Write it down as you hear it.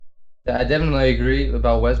I definitely agree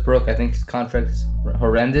about Westbrook. I think his contract is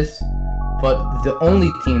horrendous. But the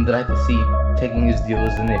only team that I could see taking his deal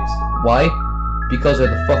is the Knicks. Why? Because they're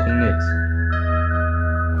the fucking Knicks.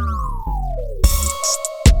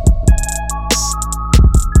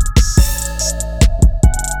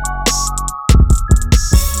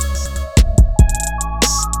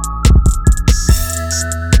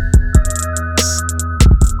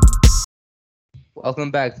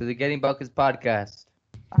 Welcome back to the Getting Buckets podcast.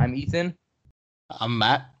 I'm Ethan. I'm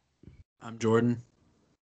Matt. I'm Jordan.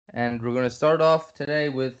 And we're going to start off today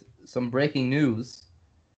with some breaking news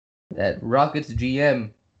that Rockets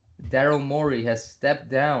GM Daryl Morey has stepped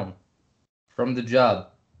down from the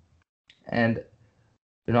job. And,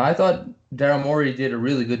 I thought Daryl Morey did a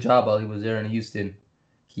really good job while he was there in Houston.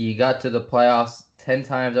 He got to the playoffs 10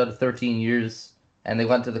 times out of 13 years, and they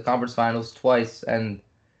went to the conference finals twice and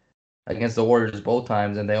against the Warriors both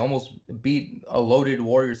times, and they almost beat a loaded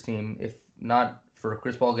Warriors team. If not for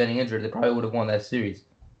Chris Paul getting injured, they probably would have won that series.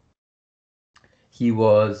 He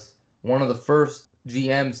was one of the first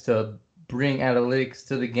GMs to bring analytics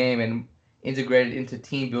to the game and integrate it into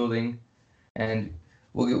team building. And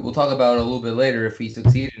we'll talk about it a little bit later if he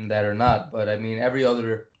succeeded in that or not. But, I mean, every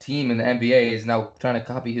other team in the NBA is now trying to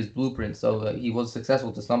copy his blueprint, so he was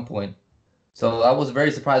successful to some point. So I was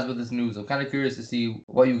very surprised with this news. I'm kind of curious to see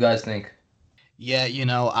what you guys think. Yeah,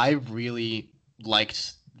 I really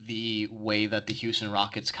liked the way that the Houston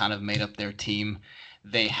Rockets kind of made up their team.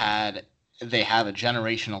 They have a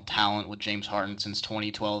generational talent with James Harden since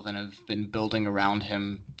 2012 and have been building around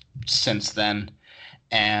him since then.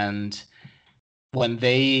 And when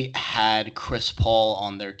they had Chris Paul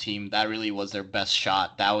on their team, that really was their best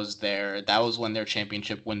shot. That was when their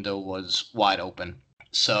championship window was wide open.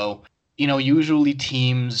 So, usually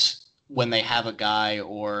teams, when they have a guy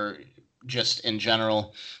or just in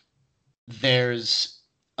general, there's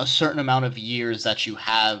a certain amount of years that you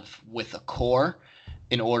have with a core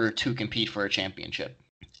in order to compete for a championship.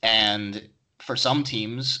 And for some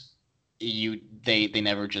teams, they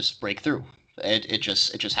never just break through. It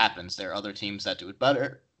just happens. There are other teams that do it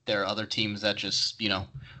better. There are other teams that just,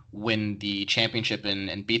 win the championship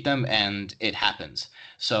and beat them, and it happens.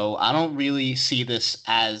 So I don't really see this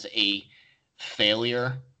as a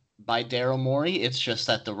failure by Daryl Morey. It's just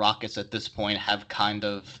that the Rockets at this point have kind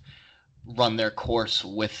of run their course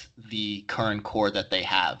with the current core that they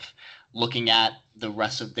have. Looking at the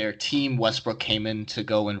rest of their team, Westbrook came in to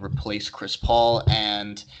go and replace Chris Paul,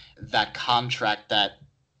 and that contract, that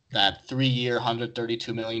 3-year,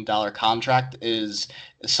 $132 million contract is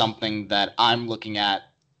something that I'm looking at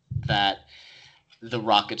that the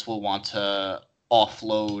Rockets will want to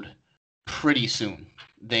offload pretty soon.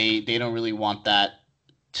 They don't really want that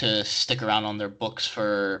to stick around on their books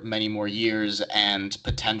for many more years, and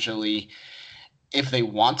potentially, if they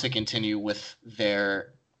want to continue with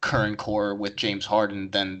their current core with James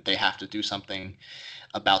Harden, then they have to do something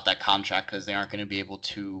about that contract because they aren't going to be able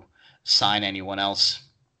to sign anyone else.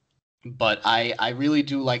 But I really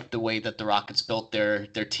do like the way that the Rockets built their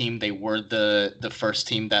team. They were the first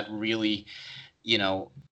team that really,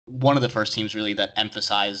 one of the first teams really that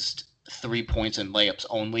emphasized 3 points and layups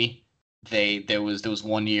only. There was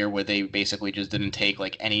 1 year where they basically just didn't take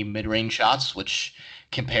like any mid-range shots, which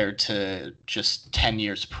compared to just 10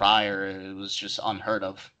 years prior, it was just unheard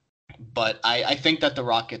of. But I think that the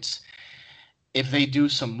Rockets, if they do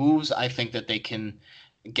some moves, I think that they can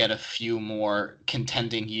get a few more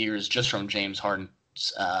contending years just from James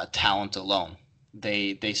Harden's talent alone.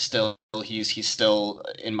 He's still,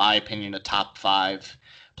 in my opinion, a top 5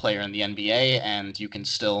 player in the NBA, and you can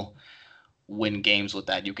still win games with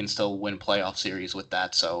that. You can still win playoff series with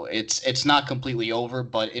that. So it's not completely over,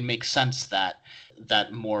 but it makes sense that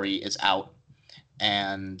Morey is out,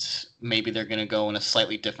 and maybe they're going to go in a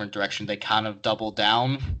slightly different direction. They kind of double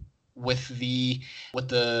down with the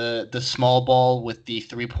small ball, with the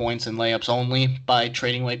 3 points and layups only by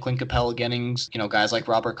trading away Clint Capella, getting guys like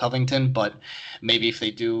Robert Covington. But maybe if they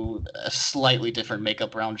do a slightly different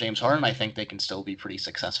makeup around James Harden, I think they can still be pretty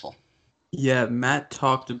successful. Yeah, Matt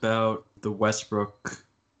talked about the Westbrook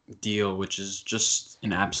deal, which is just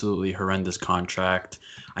an absolutely horrendous contract.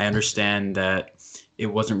 I understand that it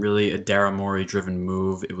wasn't really a Daryl Morey driven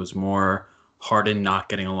move. It was more Harden not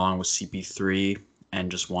getting along with CP3 and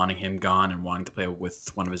just wanting him gone and wanting to play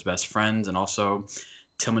with one of his best friends. And also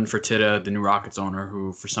Tillman Fertitta, the new Rockets owner,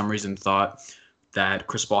 who for some reason thought that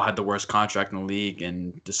Chris Paul had the worst contract in the league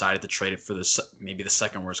and decided to trade it for maybe the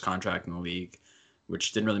second worst contract in the league,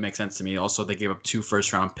 which didn't really make sense to me. Also, they gave up 2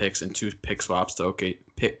 first-round picks and 2 pick swaps to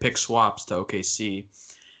OKC.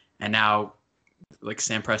 And now, like,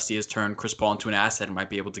 Sam Presti has turned Chris Paul into an asset and might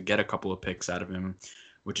be able to get a couple of picks out of him,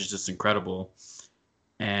 which is just incredible.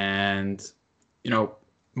 And, you know,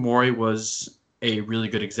 Morey was a really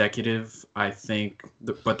good executive, I think,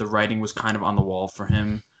 but the writing was kind of on the wall for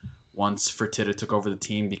him once Fertitta took over the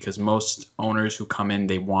team, because most owners who come in,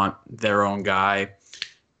 they want their own guy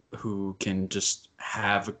who can just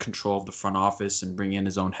have control of the front office and bring in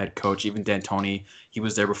his own head coach. Even D'Antoni, he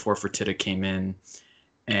was there before Fertitta came in.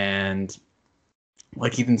 And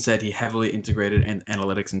like Ethan said, he heavily integrated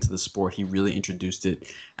analytics into the sport. He really introduced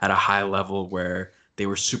it at a high level where they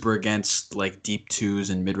were super against like deep twos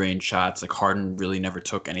and mid-range shots. Like Harden really never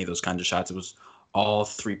took any of those kinds of shots. It was all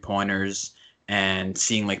 3-pointers, and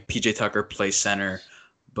seeing like PJ Tucker play center.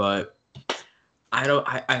 But I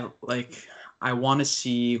want to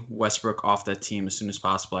see Westbrook off that team as soon as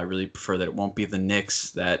possible. I really prefer that it won't be the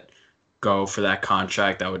Knicks that go for that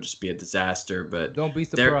contract. That would just be a disaster. But don't be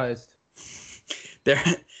surprised.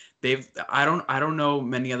 I don't know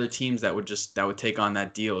many other teams that would take on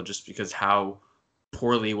that deal, just because how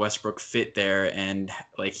poorly Westbrook fit there. And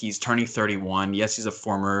like, he's turning 31. Yes, he's a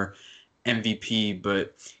former MVP,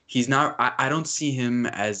 but he's not. I don't see him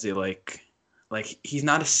as a like he's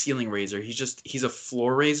not a ceiling raiser. He's a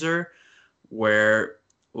floor raiser, where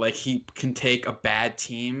like he can take a bad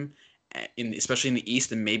team especially in the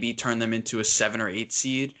East, and maybe turn them into a 7 or 8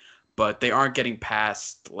 seed, but they aren't getting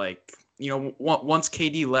past like, you know, once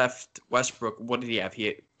KD left Westbrook, what did he have?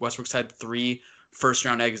 Westbrook's had 3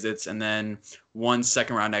 first-round exits and then 1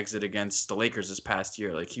 second-round exit against the Lakers this past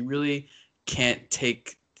year. Like, he really can't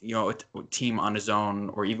take, you know, a team on his own,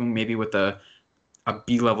 or even maybe with a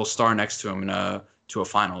B-level star next to him to a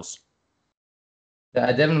finals.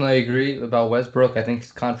 I definitely agree about Westbrook. I think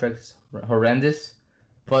his contract is horrendous.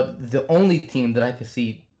 But the only team that I could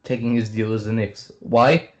see taking his deal is the Knicks.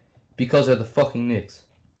 Why? Because they're the fucking Knicks.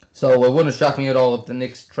 So it wouldn't shock me at all if the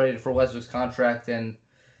Knicks traded for Westbrook's contract and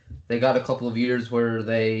they got a couple of years where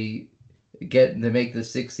they make the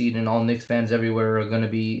 6th seed, and all Knicks fans everywhere are going to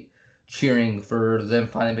be cheering for them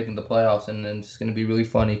finally making the playoffs, and then it's going to be really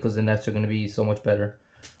funny because the Nets are going to be so much better.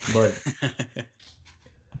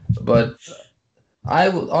 But I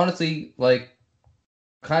was honestly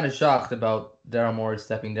kind of shocked about Daryl Morey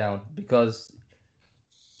stepping down, because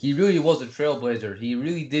he really was a trailblazer. He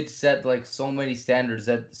really did set so many standards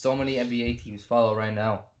that so many NBA teams follow right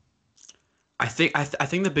now. I think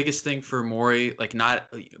the biggest thing for Morey,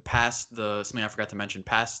 not past something I forgot to mention,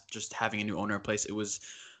 past just having a new owner in place, it was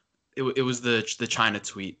the China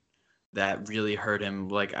tweet that really hurt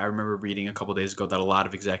him. I remember reading a couple of days ago that a lot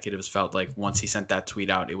of executives felt like once he sent that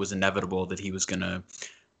tweet out, it was inevitable that he was gonna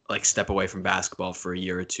step away from basketball for a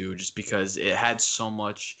year or two, just because it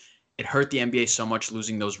hurt the NBA so much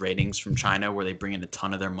losing those ratings from China, where they bring in a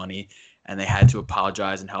ton of their money, and they had to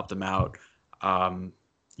apologize and help them out.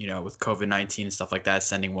 With COVID-19 and stuff like that,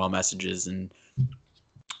 sending well messages, and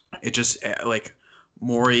it just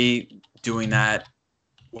Morey doing that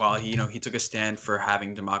while he took a stand for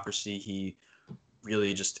having democracy. He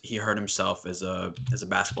really he hurt himself as a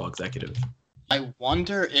basketball executive. I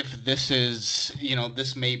wonder if this is,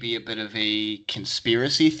 this may be a bit of a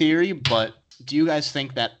conspiracy theory, but do you guys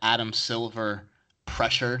think that Adam Silver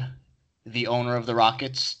pressured the owner of the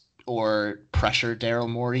Rockets or pressured Daryl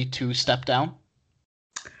Morey to step down?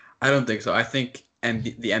 I don't think so. I think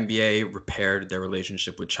the NBA repaired their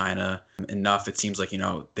relationship with China enough. It seems like,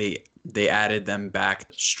 they added them back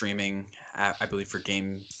streaming, I believe, for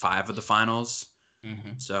Game 5 of the finals.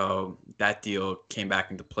 Mm-hmm. So that deal came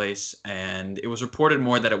back into place, and it was reported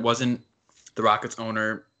more that it wasn't the Rockets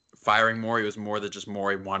owner firing Morey. It was more that just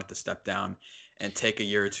Morey wanted to step down and take a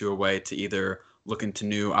year or two away to either look into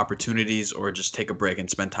new opportunities or just take a break and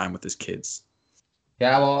spend time with his kids.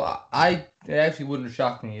 Yeah, well, it actually wouldn't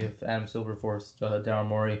shock me if Adam Silver forced Daryl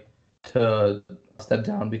Morey to step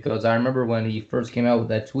down, because I remember when he first came out with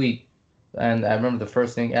that tweet, and I remember the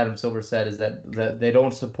first thing Adam Silver said is that they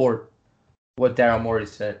don't support what Daryl Morey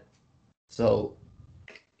said. So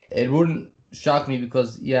it wouldn't shock me,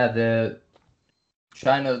 because the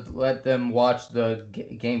China let them watch the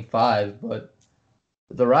Game 5, but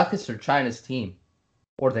the Rockets are China's team,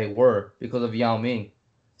 or they were, because of Yao Ming.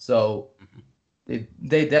 So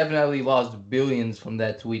they definitely lost billions from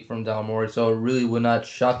that tweet from Daryl Morey. So it really would not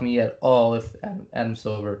shock me at all if Adam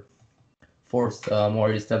Silver forced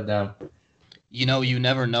Morey to step down. You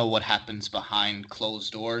never know what happens behind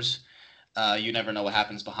closed doors. You never know what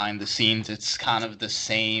happens behind the scenes. It's kind of the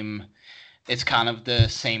same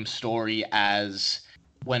story as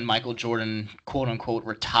when Michael Jordan, quote unquote,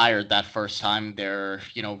 retired that first time. There are,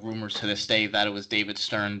 rumors to this day that it was David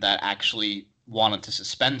Stern that actually wanted to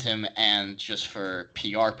suspend him, and just for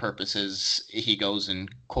PR purposes, he goes and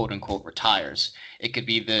quote unquote retires. It could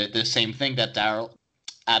be the same thing that Daryl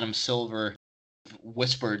Adam Silver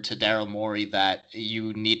whispered to Daryl Morey that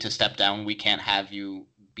you need to step down. We can't have you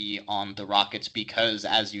be on the Rockets because,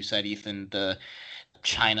 as you said, Ethan, the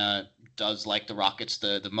China does like the Rockets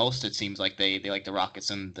the most. It seems like they like the Rockets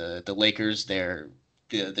and the Lakers.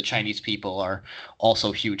 The Chinese people are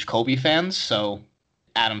also huge Kobe fans. So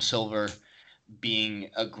Adam Silver, being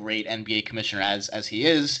a great NBA commissioner as he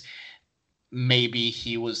is, maybe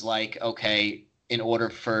he was like, okay, in order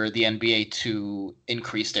for the NBA to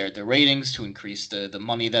increase their ratings, to increase the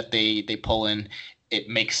money that they pull in, it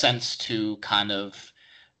makes sense to kind of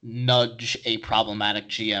nudge a problematic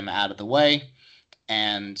GM out of the way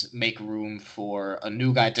and make room for a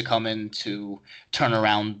new guy to come in to turn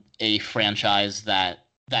around a franchise that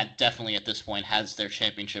definitely at this point has their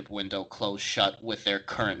championship window closed shut with their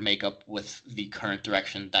current makeup, with the current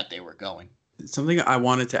direction that they were going. Something I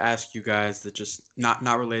wanted to ask you guys that just not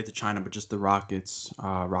related to China, but just the Rockets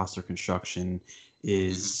roster construction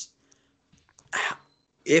is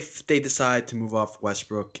if they decide to move off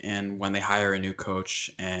Westbrook and when they hire a new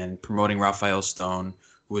coach and promoting Rafael Stone,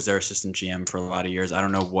 who was their assistant GM for a lot of years. I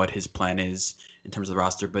don't know what his plan is in terms of the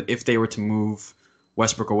roster, but if they were to move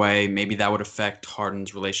Westbrook away, maybe that would affect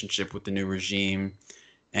Harden's relationship with the new regime.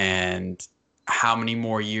 And how many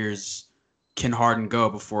more years can Harden go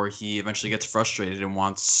before he eventually gets frustrated and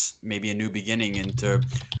wants maybe a new beginning and to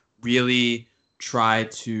really try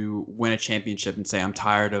to win a championship and say, I'm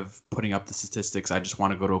tired of putting up the statistics. I just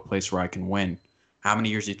want to go to a place where I can win. How many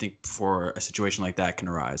years do you think before a situation like that can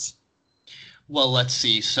arise? Well, let's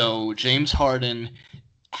see. So James Harden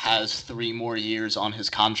has 3 more years on his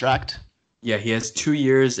contract. Yeah, he has 2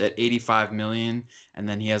 years at $85 million, and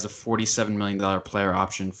then he has a $47 million player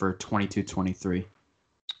option for 22-23.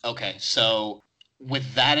 Okay, so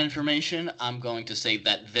with that information, I'm going to say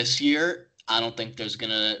that this year, I don't think there's going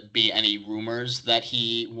to be any rumors that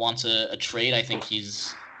he wants a trade. I think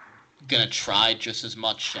he's going to try just as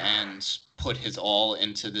much and put his all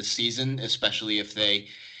into this season, especially if they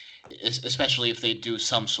do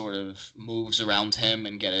some sort of moves around him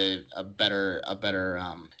and get a better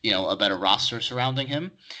roster surrounding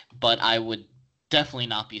him. But I would definitely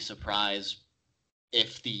not be surprised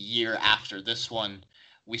if the year after this one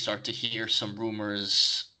we start to hear some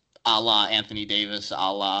rumors a la Anthony Davis,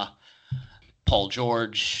 a la Paul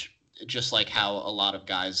George, just like how a lot of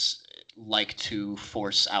guys like to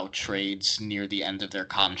force out trades near the end of their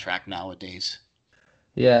contract nowadays.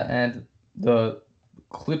 Yeah, and the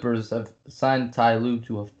Clippers have signed Ty Lue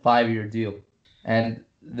to a 5-year deal. And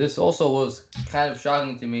this also was kind of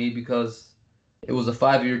shocking to me because it was a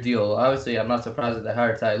 5-year deal. Obviously, I'm not surprised that they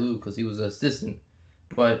hired Ty Lue because he was an assistant.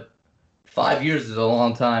 But 5 years is a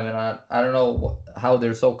long time, and I don't know how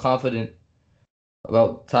they're so confident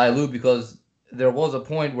about Ty Lue because there was a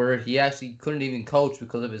point where he actually couldn't even coach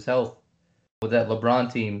because of his health with that LeBron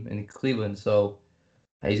team in Cleveland. So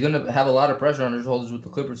he's going to have a lot of pressure on his shoulders with the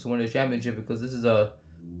Clippers to win a championship because this is a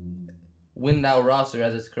win-now roster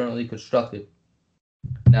as it's currently constructed.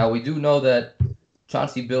 Now, we do know that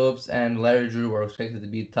Chauncey Billups and Larry Drew are expected to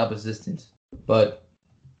be top assistants. But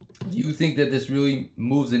do you think that this really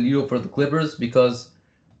moves the needle for the Clippers? Because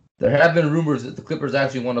there have been rumors that the Clippers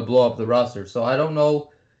actually want to blow up the roster. So I don't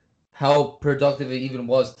know how productive it even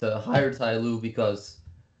was to hire Ty Lue because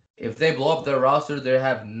if they blow up their roster, they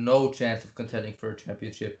have no chance of contending for a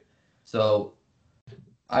championship. So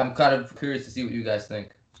I'm kind of curious to see what you guys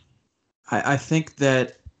think. I think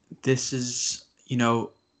that this is, you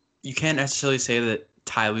can't necessarily say that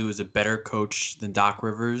Ty Lue is a better coach than Doc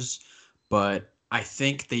Rivers, but I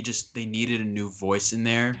think they needed a new voice in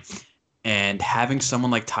there. And having someone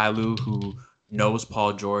like Ty Lue who knows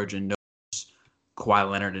Paul George and knows Kawhi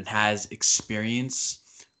Leonard and has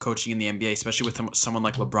experience coaching in the NBA, especially with someone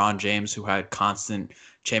like LeBron James who had constant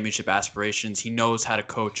championship aspirations. He knows how to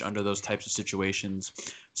coach under those types of situations.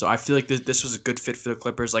 So I feel like this was a good fit for the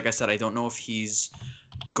Clippers. Like I said, I don't know if he's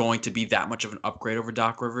going to be that much of an upgrade over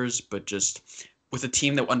Doc Rivers, but just with a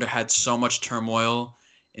team that had so much turmoil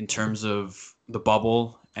in terms of the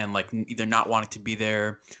bubble and like either not wanting to be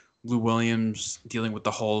there, Lou Williams dealing with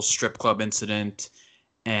the whole strip club incident,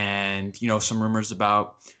 and some rumors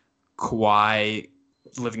about Kawhi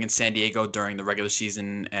living in San Diego during the regular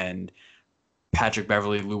season and Patrick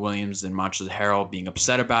Beverley, Lou Williams, and Montrezl Harrell being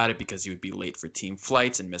upset about it because he would be late for team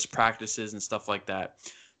flights and miss practices and stuff like that.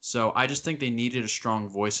 So I just think they needed a strong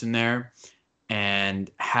voice in there, and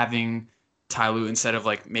having Ty Lue instead of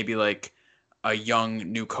maybe a young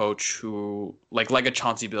new coach who like a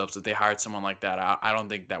Chauncey Billups, if they hired someone like that, I don't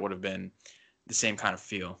think that would have been the same kind of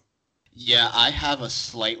feel. Yeah, I have a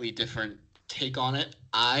slightly different take on it.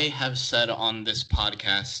 I have said on this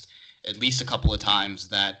podcast at least a couple of times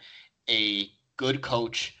that a good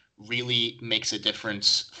coach really makes a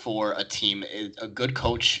difference for a team. A good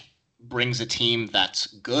coach brings a team that's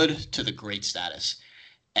good to the great status.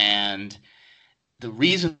 And the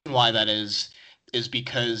reason why that is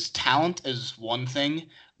because talent is one thing,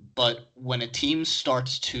 but when a team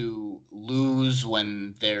starts to lose,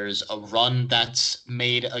 when there's a run that's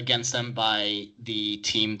made against them by the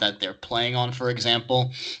team that they're playing on, for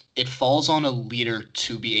example, it falls on a leader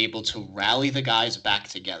to be able to rally the guys back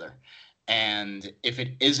together. And if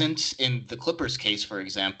it isn't in the Clippers case, for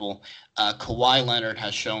example, Kawhi Leonard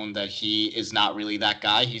has shown that he is not really that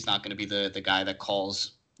guy. He's not going to be the guy that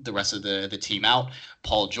calls the rest of the team out.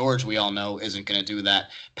 Paul George, we all know, isn't going to do that.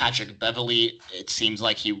 Patrick Beverley, it seems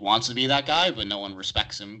like he wants to be that guy, but no one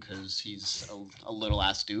respects him because he's a little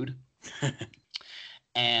ass dude.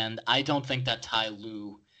 And I don't think that Ty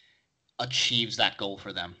Lue achieves that goal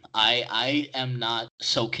for them. I am not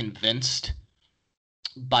so convinced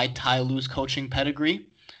by Ty Lue's coaching pedigree.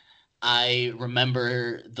 I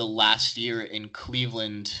remember the last year in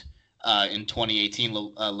Cleveland, in 2018,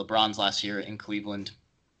 LeBron's last year in Cleveland.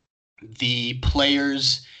 The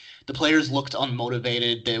players looked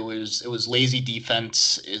unmotivated. It was lazy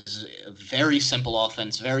defense, is a very simple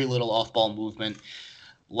offense, very little off-ball movement,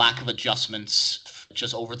 lack of adjustments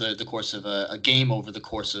just over the course of a game, over the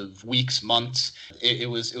course of weeks, months. It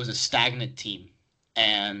was a stagnant team.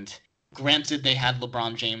 And granted, they had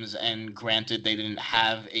LeBron James, and granted, they didn't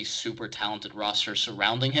have a super talented roster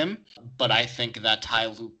surrounding him. But I think that Ty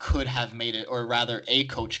Lue could have made it, or rather, a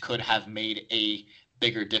coach could have made a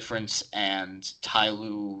bigger difference, and Ty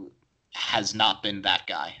Lue has not been that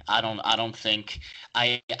guy.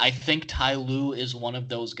 I think Ty Lue is one of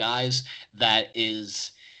those guys that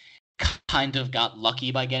is kind of got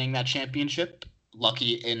lucky by getting that championship.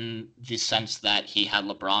 Lucky in the sense that he had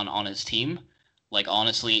LeBron on his team. Like,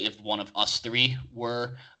 honestly, if one of us three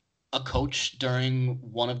were a coach during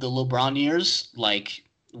one of the LeBron years, like,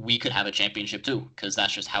 we could have a championship too, because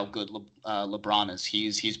that's just how good LeBron is.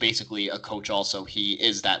 He's basically a coach also. He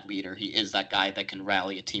is that leader. He is that guy that can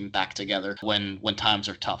rally a team back together when times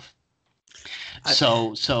are tough.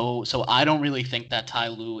 So I don't really think that Ty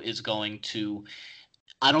Lue is going to.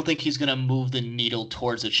 I don't think he's going to move the needle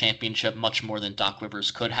towards a championship much more than Doc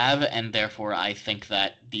Rivers could have, and therefore I think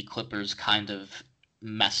that the Clippers kind of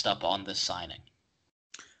messed up on this signing.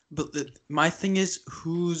 But my thing is,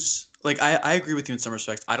 I agree with you in some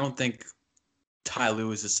respects. I don't think Ty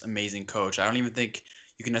Lue is this amazing coach. I don't even think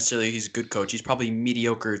you can necessarily, he's a good coach. He's probably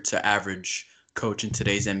mediocre to average coach in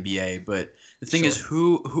today's NBA. But the thing is,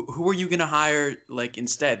 who are you going to hire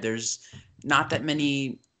instead? There's not that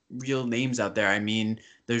many real names out there. I mean,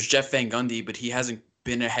 there's Jeff Van Gundy, but he hasn't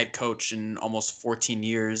been a head coach in almost 14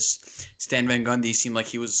 years. Stan Van Gundy seemed like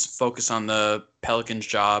he was focused on the Pelicans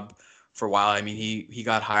job for a while. I mean, he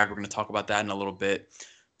got hired. We're going to talk about that in a little bit.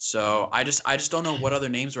 So I just don't know what other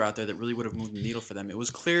names were out there that really would have moved the needle for them. It was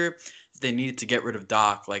clear they needed to get rid of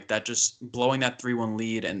Doc, like that, just blowing that 3-1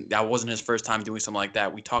 lead, and that wasn't his first time doing something like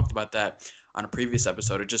that. We talked about that on a previous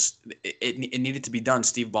episode. It needed to be done.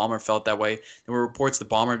 Steve Ballmer felt that way. There were reports that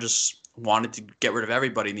Ballmer just wanted to get rid of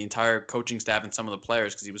everybody, the entire coaching staff and some of the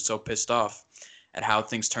players, because he was so pissed off at how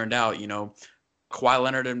things turned out. You know, Kawhi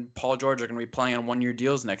Leonard and Paul George are going to be playing on one-year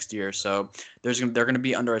deals next year, so they're going to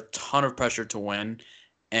be under a ton of pressure to win.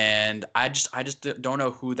 And I just don't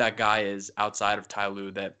know who that guy is outside of Ty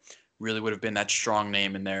Lue that really would have been that strong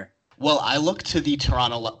name in there. Well, I looked to the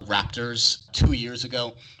Toronto Raptors 2 years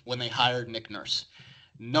ago when they hired Nick Nurse.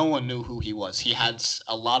 No one knew who he was. He had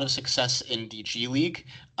a lot of success in the G League,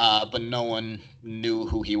 but no one knew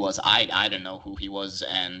who he was. I didn't know who he was,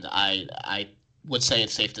 and I would say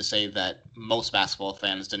it's safe to say that most basketball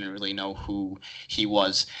fans didn't really know who he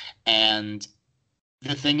was. And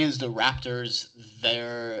the thing is, the Raptors,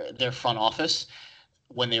 their front office,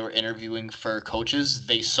 when they were interviewing for coaches,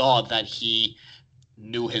 they saw that he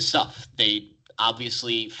knew his stuff. They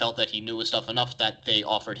obviously felt that he knew his stuff enough that they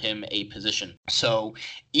offered him a position. So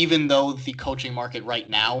even though the coaching market right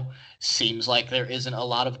now seems like there isn't a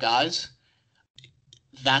lot of guys,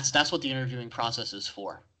 that's what the interviewing process is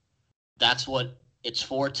for. That's what it's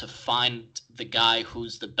for, to find the guy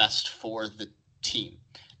who's the best for the team.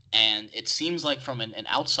 And it seems like from an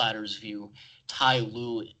outsider's view, Ty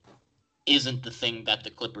Lue isn't the thing that the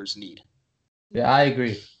Clippers need. Yeah, I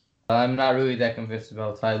agree. I'm not really that convinced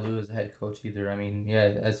about Ty Lue as a head coach either. I mean,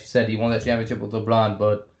 yeah, as you said, he won that championship with LeBron,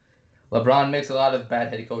 but LeBron makes a lot of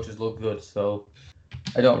bad head coaches look good, so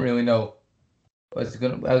I don't really know. I guess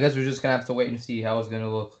we're just going to have to wait and see how it's going to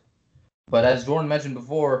look. But as Jordan mentioned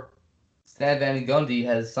before, Stan Van Gundy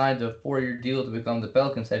has signed a 4-year deal to become the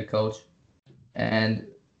Pelicans head coach. And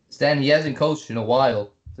Stan, he hasn't coached in a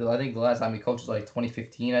while. I think the last time he coached was like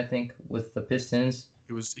 2015, I think, with the Pistons.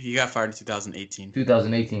 He got fired in 2018.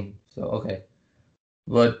 2018. So okay.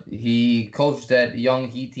 But he coached that young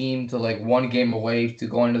Heat team to like one game away to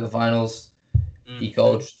going to the finals. He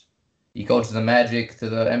coached the Magic to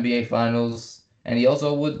the NBA finals, and he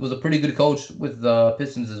also was a pretty good coach with the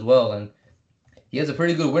Pistons as well. And he has a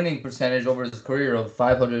pretty good winning percentage over his career of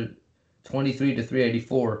 523 to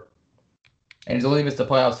 384. And he's only missed the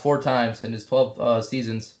playoffs 4 times in his 12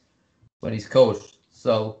 seasons when he's coached.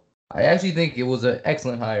 So I actually think it was an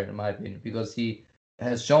excellent hire, in my opinion, because he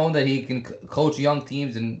has shown that he can coach young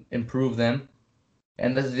teams and improve them.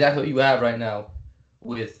 And that's exactly what you have right now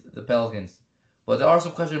with the Pelicans. But there are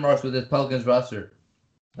some question marks with this Pelicans roster.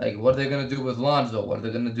 Like, what are they going to do with Lonzo? What are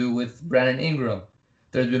they going to do with Brandon Ingram?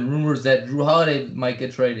 There's been rumors that Drew Holiday might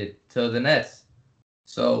get traded to the Nets.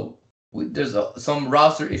 So there's some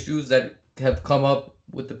roster issues that have come up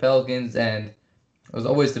with the Pelicans, and there's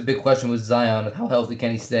always the big question with Zion of how healthy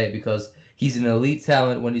can he stay, because he's an elite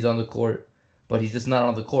talent when he's on the court, but he's just not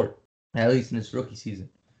on the court, at least in his rookie season.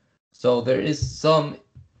 So there is some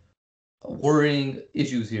worrying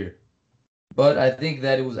issues here. But I think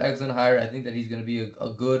that it was excellent hire. I think that he's going to be a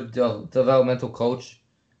good developmental coach.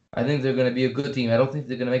 I think they're going to be a good team. I don't think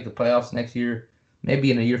they're going to make the playoffs next year.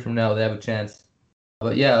 Maybe in a year from now they have a chance.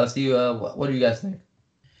 But yeah, let's see. What do you guys think?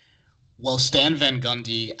 Well, Stan Van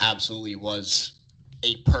Gundy absolutely was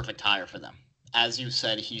a perfect hire for them. As you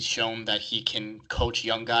said, he's shown that he can coach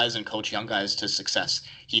young guys and coach young guys to success.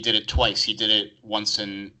 He did it twice. He did it once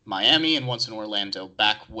in Miami and once in Orlando,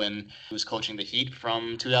 back when he was coaching the Heat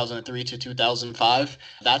from 2003 to 2005.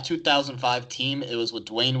 That 2005 team, it was with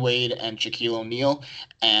Dwayne Wade and Shaquille O'Neal.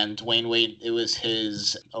 And Dwayne Wade, it was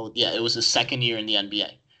his second year in the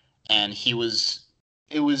NBA. And he was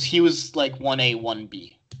like 1A,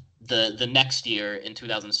 1B. The next year in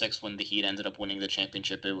 2006, when the Heat ended up winning the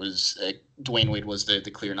championship, it was Dwayne Wade was the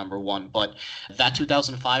clear number one. But that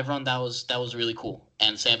 2005 run, that was really cool,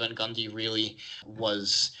 and Stan Van Gundy really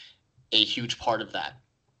was a huge part of that.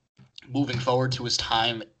 Moving forward to his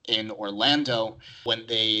time in Orlando, when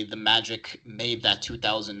the Magic made that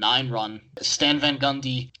 2009 run, Stan Van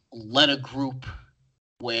Gundy led a group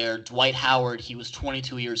where Dwight Howard, he was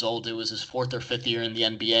 22 years old. It was his 4th or 5th year in the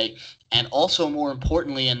NBA. And also, more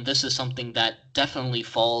importantly, and this is something that definitely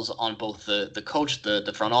falls on both the coach,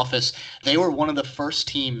 the front office, they were one of the first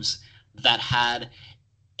teams that had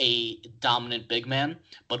a dominant big man,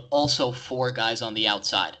 but also 4 guys on the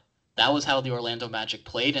outside. That was how the Orlando Magic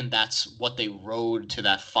played, and that's what they rode to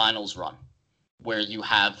that finals run, where you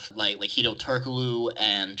have like Hedo Turkoglu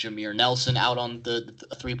and Jameer Nelson out on the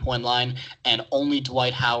three-point line, and only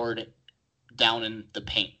Dwight Howard down in the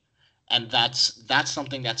paint. And that's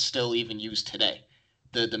something that's still even used today.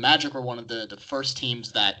 The Magic were one of the first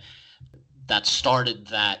teams that started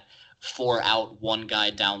that 4-out, 1 guy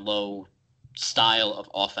down low style of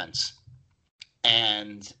offense.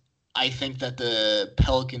 And I think that the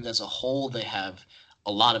Pelicans as a whole, they have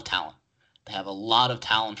a lot of talent. They have a lot of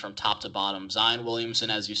talent from top to bottom. Zion Williamson,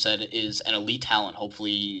 as you said, is an elite talent.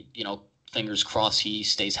 Hopefully, fingers crossed he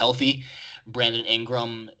stays healthy. Brandon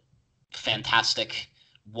Ingram, fantastic.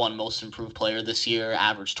 1 most improved player this year,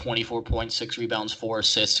 averaged 24 points, 6 rebounds, 4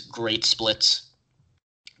 assists, great splits.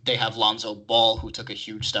 They have Lonzo Ball, who took a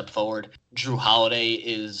huge step forward. Drew Holiday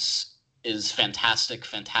is fantastic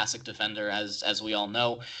defender, as we all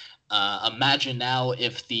know. Imagine now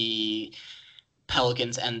if the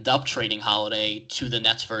Pelicans end up trading Holiday to the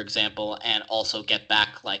Nets, for example, and also get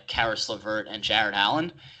back like Karis LeVert and Jarrett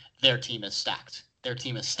Allen. Their team is stacked. Their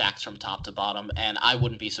team is stacked from top to bottom, and I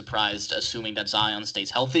wouldn't be surprised, assuming that Zion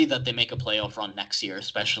stays healthy, that they make a playoff run next year,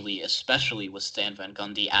 especially with Stan Van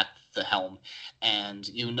Gundy at the helm. And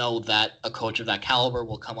you know that a coach of that caliber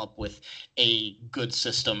will come up with a good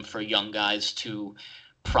system for young guys to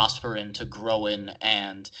prosper in, to grow in.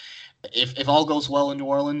 And if all goes well in New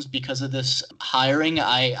Orleans because of this hiring,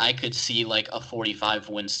 I could see like a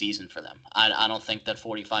 45-win season for them. I don't think that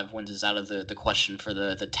 45 wins is out of the question for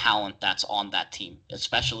the talent that's on that team,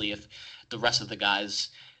 especially if the rest of the guys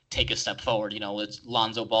take a step forward. It's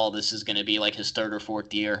Lonzo Ball. This is going to be like his 3rd or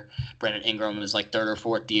 4th year. Brandon Ingram is like 3rd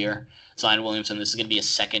or 4th year. Zion Williamson, this is going to be his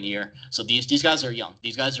 2nd year. So these guys are young.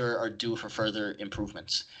 These guys are due for further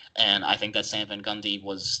improvements. And I think that Stan Van Gundy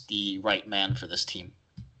was the right man for this team.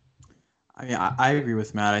 I mean, I agree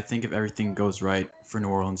with Matt. I think if everything goes right for New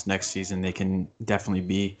Orleans next season, they can definitely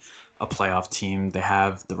be a playoff team. They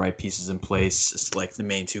have the right pieces in place. It's like the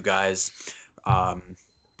main 2 guys,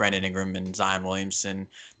 Brandon Ingram and Zion Williamson.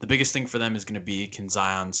 The biggest thing for them is going to be, can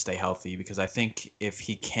Zion stay healthy? Because I think if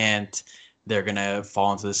he can't, they're going to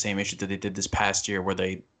fall into the same issue that they did this past year, where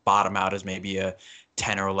they bottom out as maybe a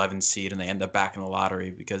 10 or 11 seed and they end up back in the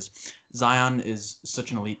lottery because Zion is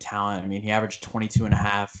such an elite talent. I mean, he averaged 22 and a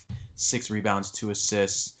half, 6 rebounds, 2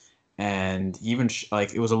 assists. And even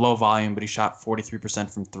like it was a low volume, but he shot 43%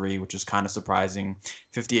 from 3, which is kind of surprising.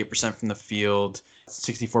 58% from the field,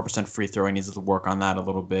 64% free throw. He needs to work on that a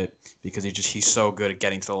little bit because he's so good at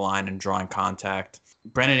getting to the line and drawing contact.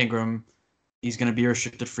 Brandon Ingram, he's going to be a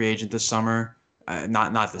restricted free agent this summer.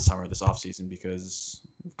 Not this summer, this offseason because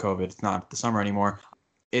of COVID. It's not the summer anymore.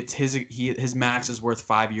 It's his max is worth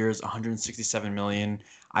 5 years, 167 million.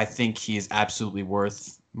 I think he is absolutely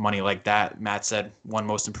worth money like that. Matt said one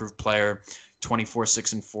most improved player, 24,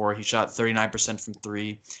 6, and 4. He shot 39% from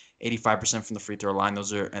 3, 85% from the free throw line.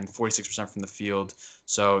 And 46% from the field.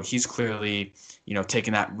 So he's clearly,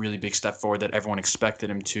 taking that really big step forward that everyone expected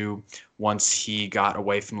him to once he got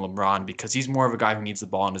away from LeBron because he's more of a guy who needs the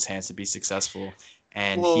ball in his hands to be successful.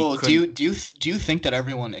 And do you think that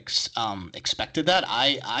everyone expected that?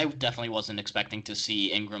 I definitely wasn't expecting to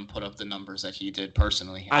see Ingram put up the numbers that he did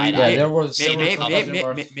personally. Maybe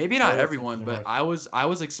not everyone, but I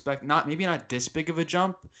was expecting not this big of a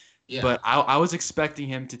jump, but I was expecting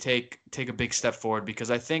him to take a big step forward because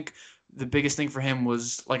I think the biggest thing for him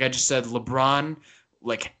was, like I just said, LeBron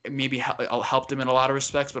maybe helped him in a lot of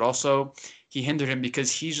respects, but also he hindered him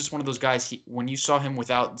because he's just one of those guys. When you saw him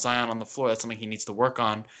without Zion on the floor, that's something he needs to work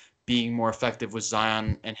on, being more effective with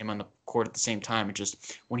Zion and him on the court at the same time. It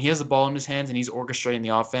just when he has the ball in his hands and he's orchestrating the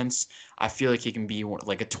offense, I feel like he can be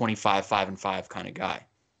like a 25, 5-5 kind of guy.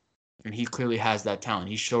 And he clearly has that talent.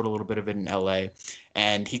 He showed a little bit of it in LA.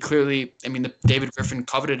 And he clearly, David Griffin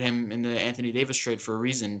coveted him in the Anthony Davis trade for a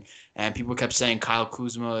reason. And people kept saying Kyle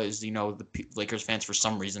Kuzma is, the Lakers fans for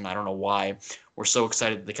some reason. I don't know why. We're so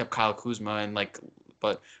excited. They kept Kyle Kuzma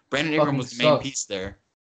but Brandon Ingram was the main piece there.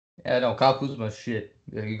 Yeah, no, Kyle Kuzma shit.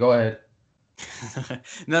 Yeah, you go ahead.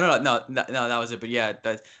 No, that was it. But yeah,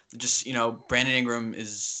 that just, Brandon Ingram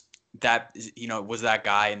was that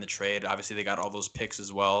guy in the trade. Obviously, they got all those picks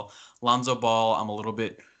as well. Lonzo Ball, I'm a little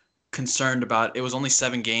bit concerned about. It was only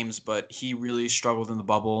 7 games, but he really struggled in the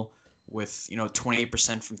bubble with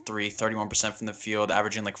 28% from 3, 31% from the field,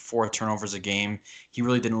 averaging 4 turnovers a game. He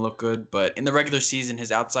really didn't look good. But in the regular season,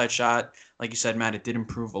 his outside shot, like you said, Matt, it did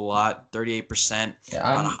improve a lot. 38%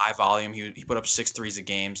 on a high volume. He put up 6 threes a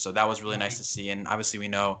game, so that was really nice to see. And obviously, we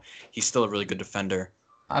know he's still a really good defender.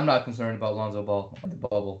 I'm not concerned about Lonzo Ball on the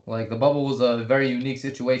bubble. The bubble was a very unique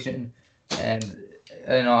situation, and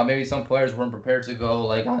maybe some players weren't prepared to go.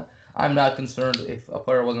 I'm not concerned if a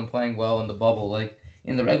player wasn't playing well in the bubble.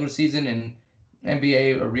 In the regular season in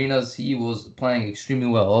NBA arenas, he was playing extremely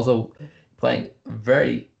well. Also playing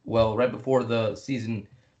very well right before the season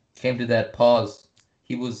came to that pause.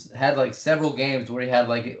 He had several games where he had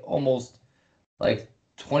almost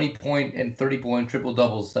 20-point and 30-point triple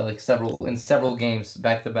doubles, several games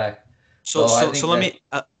back to back. So let me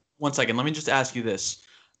 1 second. Let me just ask you this: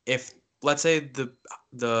 if let's say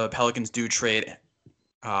the Pelicans do trade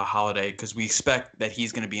Holiday, because we expect that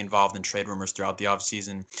he's going to be involved in trade rumors throughout the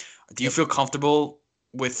offseason, do you feel comfortable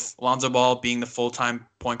with Lonzo Ball being the full-time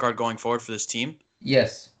point guard going forward for this team?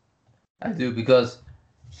 Yes, I do, because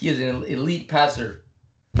he is an elite passer,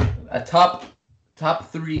 a top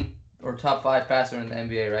 3 or top 5 passer in the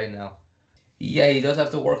NBA right now. Yeah, he does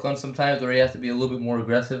have to work on some times where he has to be a little bit more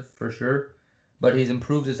aggressive for sure, but he's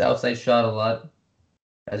improved his outside shot a lot.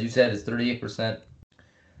 As you said, it's 38%.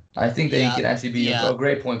 I think that he can actually be a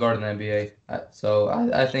great point guard in the NBA. So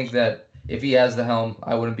I think that if he has the helm,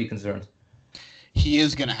 I wouldn't be concerned. He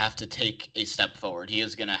is going to have to take a step forward. He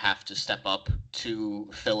is going to have to step up to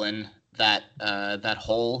fill in that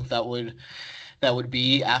hole that would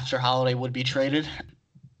be after Holiday would be traded.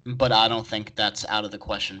 But I don't think that's out of the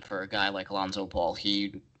question for a guy like Lonzo Ball.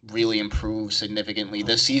 He really improved significantly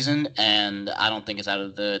this season, and I don't think it's out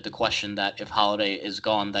of the question that if Holiday is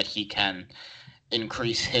gone, that he can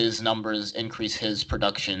increase his numbers, increase his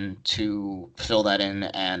production to fill that in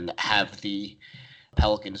and have the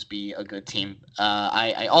Pelicans be a good team.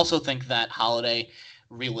 I also think that Holiday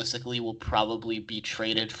realistically will probably be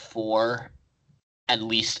traded for at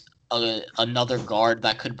least another guard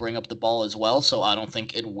that could bring up the ball as well. So I don't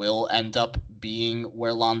think it will end up being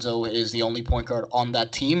where Lonzo is the only point guard on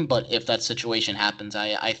that team. But if that situation happens,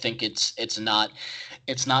 I think it's not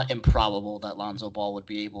improbable that Lonzo Ball would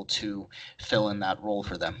be able to fill in that role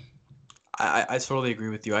for them. I totally agree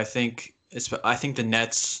with you. I think the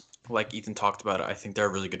Nets, like Ethan talked about, I think they're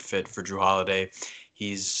a really good fit for Jrue Holiday.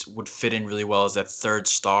 Would fit in really well as that third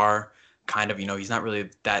star, kind of. He's not really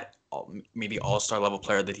that maybe all-star level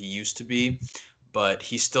player that he used to be, but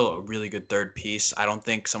he's still a really good third piece. I don't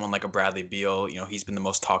think someone like a Bradley Beal, he's been the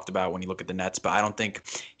most talked about when you look at the Nets, but I don't think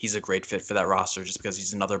he's a great fit for that roster just because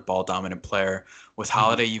he's another ball dominant player. With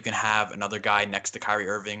Holiday, you can have another guy next to Kyrie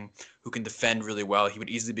Irving who can defend really well. He would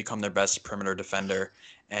easily become their best perimeter defender,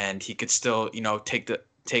 and he could still,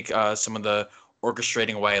 take some of the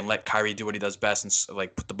orchestrating away and let Kyrie do what he does best and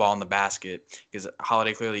like put the ball in the basket. Because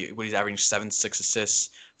Holiday clearly, he's averaging 7-6 assists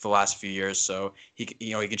for the last few years, so he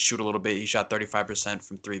can shoot a little bit. He shot 35%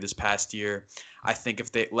 from three this past year. I think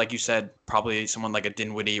if they, like you said, probably someone like a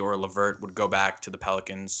Dinwiddie or a LeVert would go back to the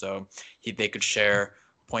Pelicans, so they could share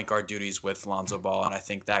point guard duties with Lonzo Ball, and I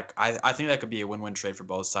think that could be a win-win trade for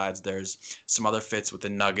both sides. There's some other fits with the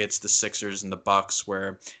Nuggets, the Sixers, and the Bucks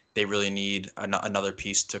where they really need another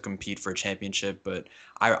piece to compete for a championship. But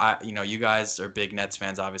you guys are big Nets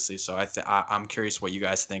fans, obviously, so I'm curious what you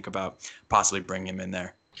guys think about possibly bringing him in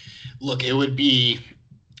there. Look, it would be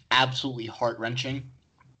absolutely heart-wrenching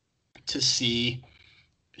to see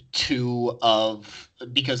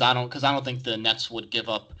because I don't think the Nets would give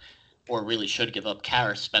up or really should give up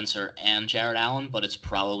Karis, Spencer, and Jared Allen, but it's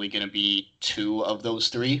probably going to be two of those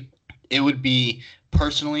three. It would be,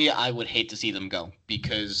 personally, I would hate to see them go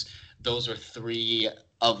because those are three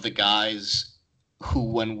of the guys who,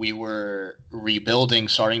 when we were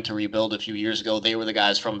starting to rebuild a few years ago, they were the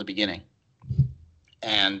guys from the beginning.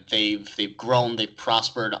 And they've grown, they've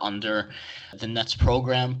prospered under the Nets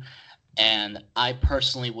program, and I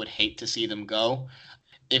personally would hate to see them go.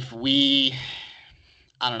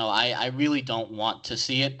 I don't know, I really don't want to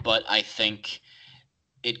see it, but I think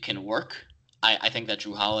it can work. I think that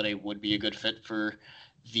Jrue Holiday would be a good fit for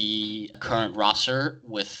the current roster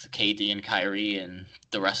with KD and Kyrie and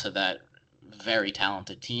the rest of that very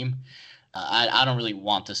talented team. I don't really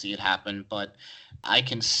want to see it happen, but I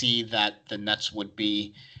can see that the Nets would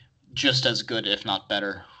be just as good, if not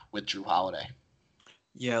better, with Jrue Holiday.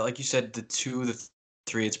 Yeah, like you said, the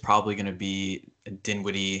three, it's probably going to be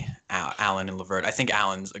Dinwiddie, Allen, and LeVert. I think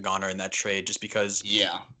Allen's a goner in that trade just because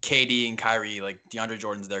KD and Kyrie, like DeAndre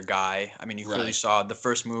Jordan's their guy. I mean, you clearly saw the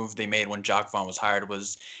first move they made when Jacque Vaughn was hired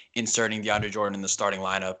was inserting DeAndre Jordan in the starting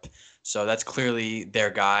lineup. So that's clearly their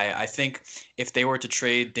guy. I think if they were to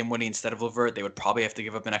trade Dinwiddie instead of LeVert, they would probably have to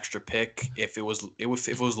give up an extra pick. If it was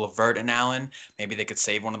LeVert and Allen, maybe they could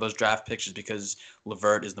save one of those draft picks just because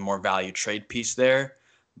LeVert is the more valued trade piece there.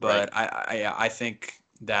 But I think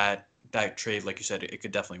that trade, like you said, it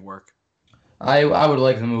could definitely work. I would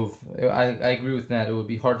like the move. I agree with that. It would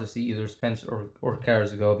be hard to see either Spence or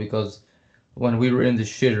Karis go because when we were in the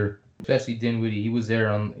shitter, especially Dinwiddie, he was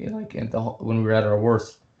there when we were at our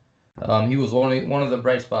worst. He was only one of the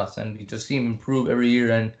bright spots, and you just see him improve every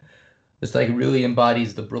year, and just really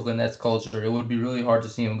embodies the Brooklyn Nets culture. It would be really hard to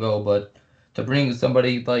see him go, but to bring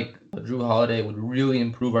somebody like Jrue Holiday would really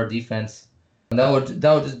improve our defense. And that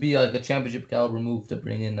would just be like a championship caliber move to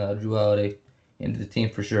bring in Jrue Holiday into the team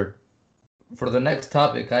for sure. For the next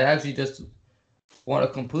topic, I actually just want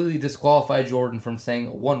to completely disqualify Jordan from saying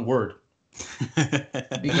one word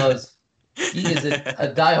because he is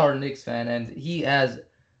a diehard Knicks fan and he has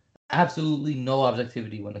absolutely no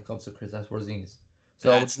objectivity when it comes to Kristaps Porzingis.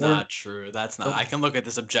 So that's not true. That's not. I can look at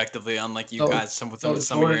this objectively, unlike you guys. Some of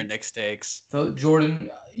your Knicks takes. So Jordan,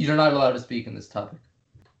 you're not allowed to speak in this topic.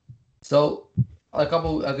 So, I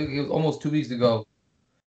think it was almost 2 weeks ago,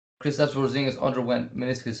 Kristaps Porzingis underwent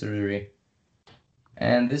meniscus surgery.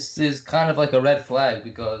 And this is kind of like a red flag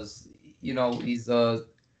because, he's a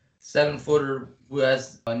 7-footer who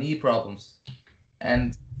has knee problems.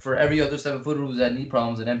 And for every other 7-footer who's had knee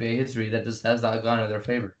problems in NBA history, that just has not gone in their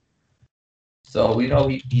favor. So, we know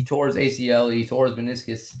he tore his ACL, he tore his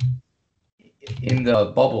meniscus in the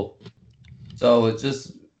bubble. So, it's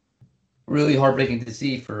just really heartbreaking to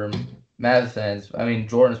see for Mavs fans. I mean,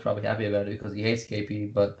 Jordan's probably happy about it because he hates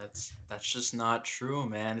KP, but that's just not true,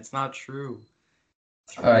 man. It's not true.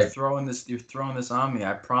 You're throwing this on me.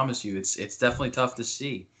 I promise you, it's definitely tough to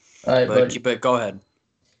see. All right, but go ahead.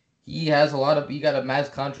 He got a Mavs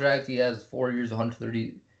contract. He has 4 years,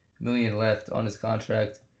 $130 million left on his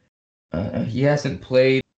contract. He hasn't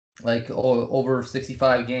played over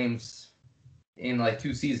 65 games in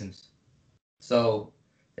 2 seasons. So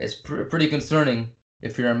it's pretty concerning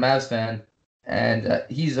if you're a Mavs fan. And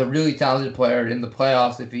he's a really talented player. In the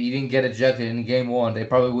playoffs, if he didn't get ejected in Game 1, they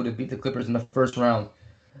probably would have beat the Clippers in the first round.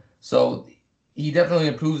 So he definitely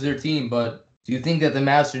improves their team. But do you think that the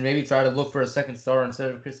Mavs should maybe try to look for a second star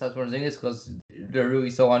instead of Kristaps Porzingis because they're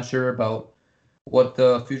really so unsure about what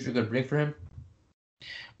the future could bring for him?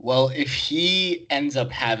 Well, if he ends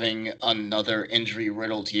up having another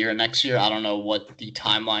injury-riddled year next year, I don't know what the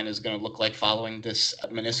timeline is going to look like following this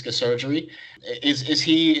meniscus surgery. Is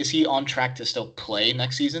he on track to still play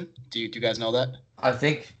next season? Do you guys know that? I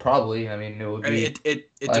think probably. I mean, it would I mean, be it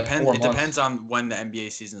like depends. 4 months. On when the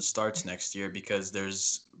NBA season starts next year because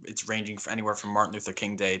it's ranging for anywhere from Martin Luther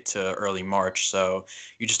King Day to early March. So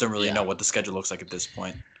you just don't really Yeah. know what the schedule looks like at this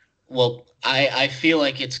point. Well, I feel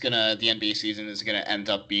like the NBA season is gonna end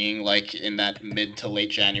up being like in that mid to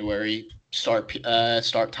late January start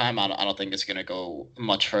time. I don't think it's gonna go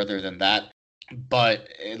much further than that. But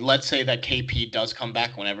let's say that KP does come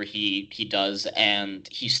back whenever he does, and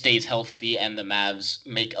he stays healthy, and the Mavs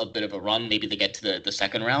make a bit of a run. Maybe they get to the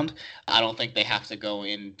second round. I don't think they have to go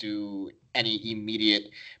and do any immediate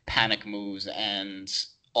panic moves and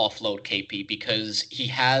offload KP because he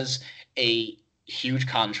has a huge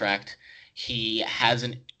contract. He has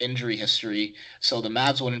an injury history, so the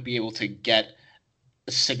Mavs wouldn't be able to get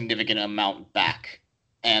a significant amount back.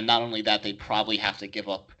 And not only that, they'd probably have to give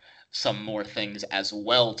up some more things as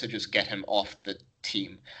well to just get him off the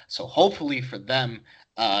team. So hopefully for them,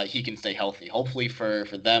 he can stay healthy. Hopefully for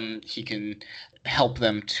them, he can help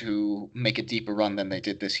them to make a deeper run than they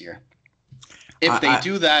did this year. If they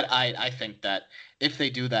do that, I think that if they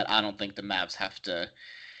do that, I don't think the Mavs have to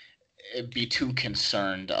be too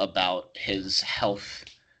concerned about his health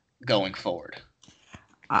going forward.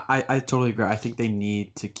 I totally agree. I think they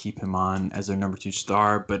need to keep him on as their number 2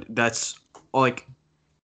 star, but that's like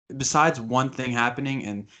besides one thing happening,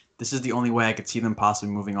 and this is the only way I could see them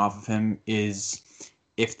possibly moving off of him is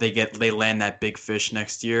if they land that big fish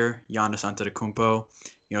next year, Giannis Antetokounmpo.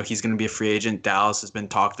 You know, he's going to be a free agent. Dallas has been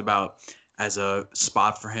talked about as a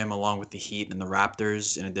spot for him, along with the Heat and the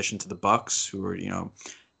Raptors, in addition to the Bucks, who are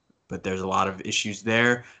but there's a lot of issues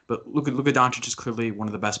there. But Luka Doncic is clearly one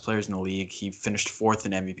of the best players in the league. He finished 4th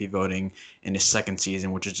in MVP voting in his second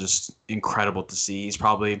season, which is just incredible to see. He's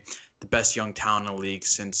probably the best young talent in the league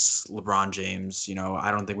since LeBron James.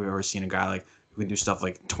 I don't think we've ever seen a guy who can do stuff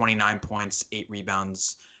like 29 points, 8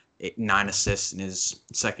 rebounds, 9 assists in his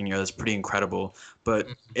second year. That's pretty incredible. But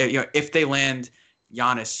if they land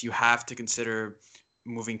Giannis, you have to consider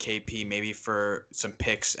moving KP maybe for some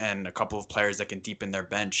picks and a couple of players that can deepen their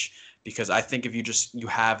bench, because I think if you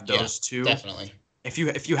have those two, definitely.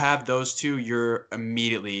 If you have those two, you're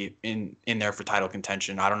immediately in there for title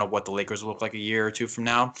contention. I don't know what the Lakers will look like a year or two from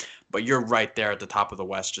now, but you're right there at the top of the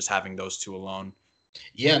West just having those two alone.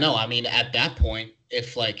 Yeah, no, I mean at that point,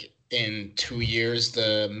 if like in 2 years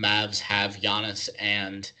the Mavs have Giannis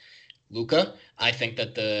and Luka, I think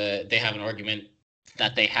that they have an argument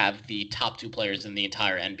that they have the top 2 players in the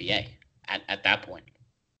entire NBA at that point.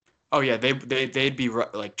 Oh yeah, they'd be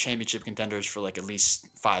like championship contenders for like at least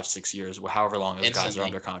 5-6 years, however long those guys are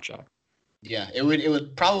under contract. Yeah, it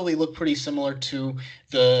would probably look pretty similar to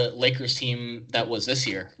the Lakers team that was this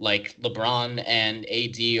year. Like LeBron and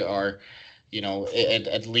AD are,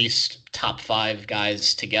 at least top 5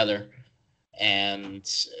 guys together, and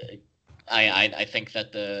I think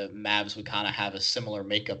that the Mavs would kind of have a similar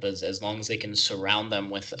makeup as long as they can surround them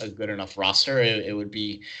with a good enough roster. It would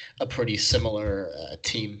be a pretty similar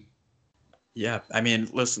team. Yeah, I mean,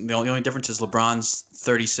 listen, the only difference is LeBron's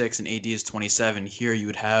 36 and AD is 27. Here you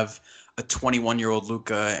would have a 21-year-old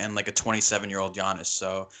Luka and like a 27-year-old Giannis.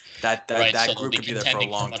 So that so group could be there for a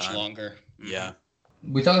long much time. Longer. Yeah.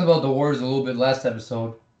 We talked about the Warriors a little bit last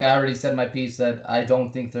episode. I already said my piece that I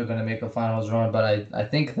don't think they're going to make a finals run, but I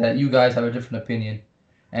think that you guys have a different opinion.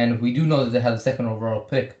 And we do know that they have the 2nd overall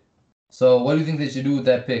pick. So what do you think they should do with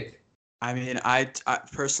that pick? I mean, I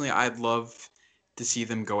personally, I'd love to see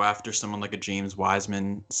them go after someone like a James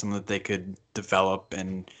Wiseman, someone that they could develop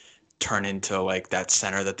and turn into like that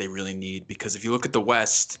center that they really need. Because if you look at the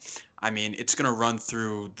West, I mean, it's going to run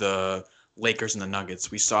through the Lakers and the Nuggets.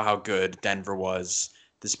 We saw how good Denver was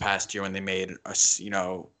this past year when they made us,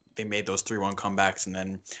 they made those 3-1 comebacks and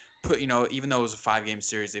then even though it was a 5-game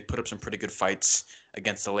series, they put up some pretty good fights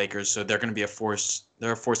against the Lakers. So they're going to be a force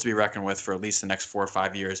to be reckoned with for at least the next 4 or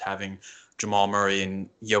 5 years, having Jamal Murray and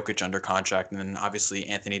Jokic under contract, and then obviously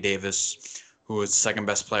Anthony Davis, who was the second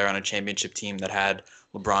best player on a championship team that had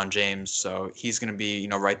LeBron James. So he's going to be,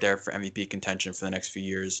 right there for MVP contention for the next few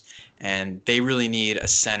years. And they really need a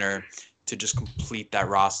center to just complete that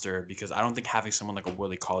roster, because I don't think having someone like a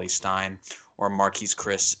Willie Cauley-Stein or Marquise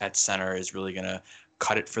Chris at center is really going to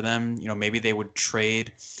cut it for them. Maybe they would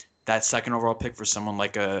trade that 2nd overall pick for someone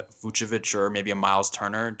like a Vucevic or maybe a Miles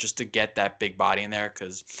Turner just to get that big body in there,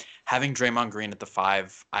 because having Draymond Green at the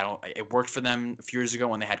 5, it worked for them a few years ago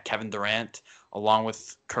when they had Kevin Durant along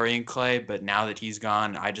with Curry and Clay, but now that he's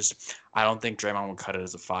gone, I don't think Draymond would cut it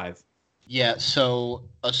as a 5. Yeah, so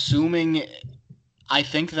I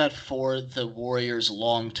think that for the Warriors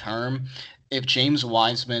long term, if James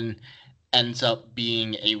Wiseman ends up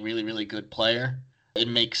being a really, really good player, it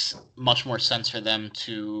makes much more sense for them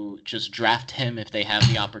to just draft him if they have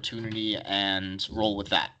the opportunity and roll with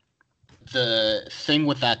that. The thing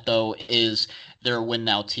with that, though, is they're a win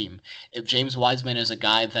now team. If James Wiseman is a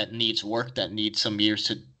guy that needs work, that needs some years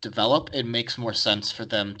to develop, it makes more sense for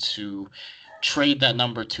them to trade that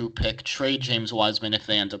number 2 pick, trade James Wiseman if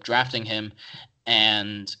they end up drafting him,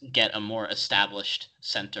 and get a more established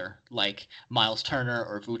center like Miles Turner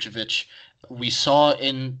or Vucevic. We saw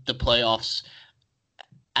in the playoffs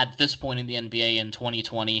at this point in the NBA in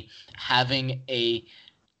 2020, having a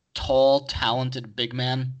tall, talented big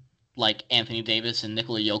man like Anthony Davis and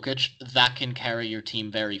Nikola Jokic, that can carry your team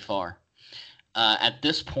very far. At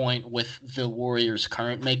this point, with the Warriors'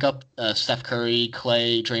 current makeup, Steph Curry,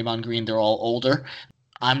 Clay, Draymond Green, they're all older.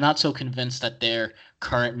 I'm not so convinced that their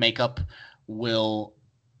current makeup will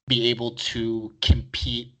be able to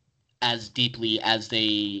compete as deeply as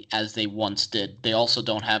they once did. They also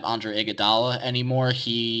don't have Andre Iguodala anymore.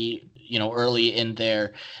 He, early in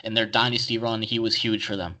their dynasty run, he was huge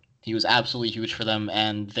for them. He was absolutely huge for them,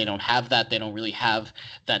 and they don't have that. They don't really have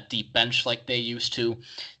that deep bench like they used to.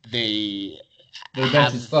 They Their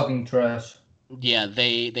bench is fucking trash. Yeah,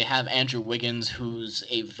 they have Andrew Wiggins, who's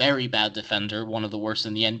a very bad defender, one of the worst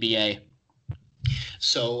in the NBA.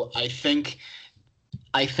 So I think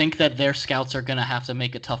that their scouts are going to have to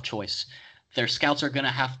make a tough choice. Their scouts are going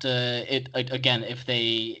to have to again, if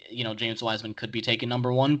they, James Wiseman could be taken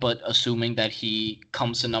number 1, but assuming that he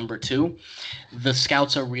comes to number 2, the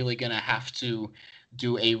scouts are really going to have to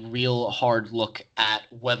do a real hard look at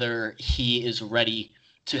whether he is ready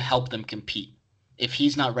to help them compete. If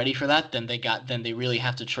he's not ready for that, then they really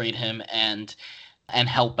have to trade him and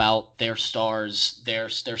help out their stars, their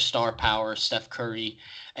star power, Steph Curry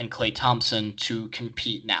and Klay Thompson, to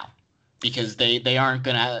compete now, because they aren't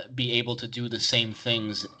going to be able to do the same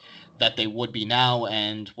things that they would be now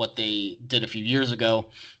and what they did a few years ago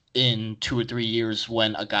in 2 or 3 years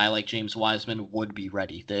when a guy like James Wiseman would be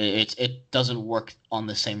ready. It doesn't work on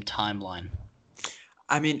the same timeline.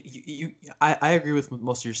 I mean, I agree with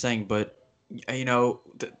most of you're saying, but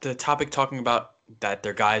the topic talking about that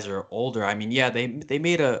their guys are older. I mean, yeah, they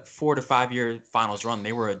made a 4 to 5 year finals run.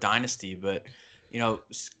 They were a dynasty, but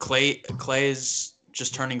Clay is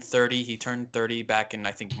just turning 30. He turned 30 back in,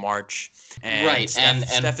 I think, March. And right,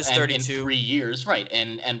 Steph is 32. In 3 years, right?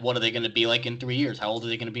 And what are they going to be like in 3 years? How old are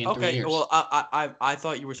they going to be in 3 years? Well, I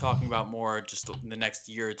thought you were talking about more just the next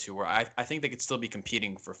year or two, where I think they could still be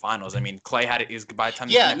competing for finals. I mean, Clay by the time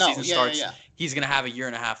the next season starts, he's going to have a year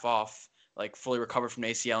and a half off, like fully recovered from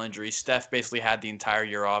an ACL injury. Steph basically had the entire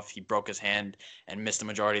year off. He broke his hand and missed the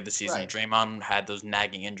majority of the season. Right. Draymond had those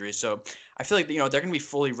nagging injuries. So I feel like they're going to be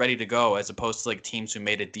fully ready to go, as opposed to like teams who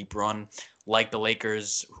made a deep run, like the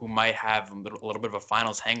Lakers, who might have a little bit of a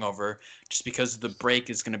finals hangover, just because the break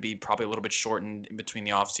is going to be probably a little bit shortened in between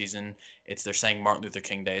the offseason. They're saying Martin Luther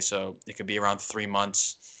King Day, so it could be around 3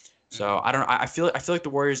 months. So I don't know. I feel like the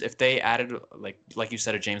Warriors, if they added like you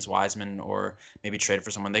said, a James Wiseman, or maybe traded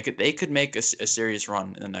for someone, they could make a serious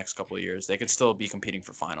run in the next couple of years. They could still be competing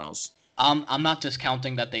for finals. I'm not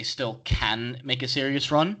discounting that they still can make a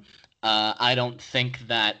serious run. I don't think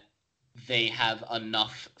that they have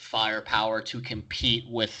enough firepower to compete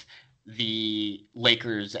with the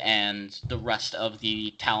Lakers and the rest of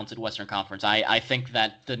the talented Western Conference. I think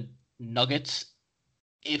that the Nuggets,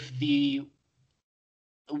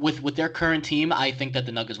 with their current team, I think that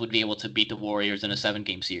the Nuggets would be able to beat the Warriors in a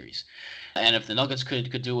 7-game series. And if the Nuggets could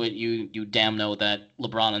do it, you damn know that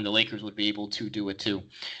LeBron and the Lakers would be able to do it too.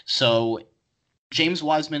 So James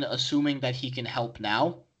Wiseman, assuming that he can help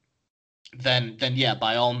now, then yeah,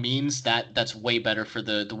 by all means, that's way better for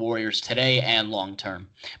the Warriors today and long term.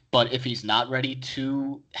 But if he's not ready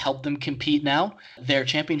to help them compete now, their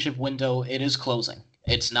championship window, it is closing.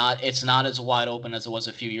 It's not as wide open as it was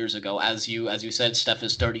a few years ago. As you said, Steph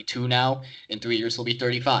is 32 now. In 3 years, he'll be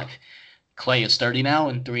 35. Clay is 30 now.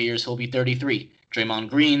 In 3 years, he'll be 33. Draymond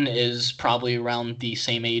Green is probably around the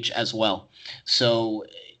same age as well. So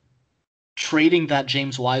trading that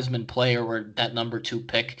James Wiseman player or that number 2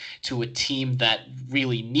 pick to a team that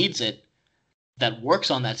really needs it, that works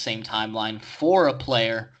on that same timeline for a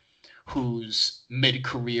player who's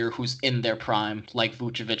mid-career, who's in their prime, like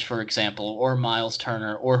Vucevic, for example, or Miles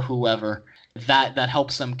Turner, or whoever, that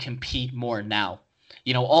helps them compete more now.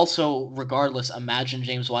 Also, regardless, imagine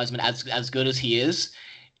James Wiseman, as good as he is,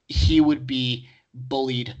 he would be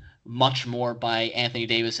bullied much more by Anthony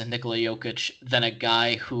Davis and Nikola Jokic than a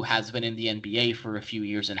guy who has been in the NBA for a few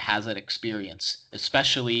years and has that experience,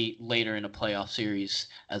 especially later in a playoff series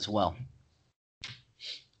as well.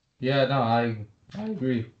 Yeah, no, I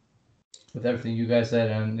agree with everything you guys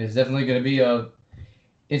said, and it's definitely going to be a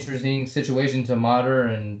interesting situation to monitor,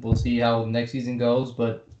 and we'll see how next season goes.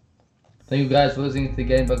 But thank you guys for listening to the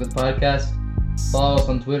Getting Buckets podcast. Follow us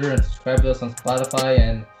on Twitter and subscribe to us on Spotify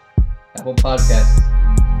and Apple Podcasts.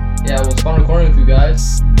 Yeah, it was fun recording with you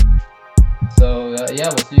guys. So, yeah,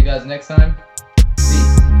 we'll see you guys next time.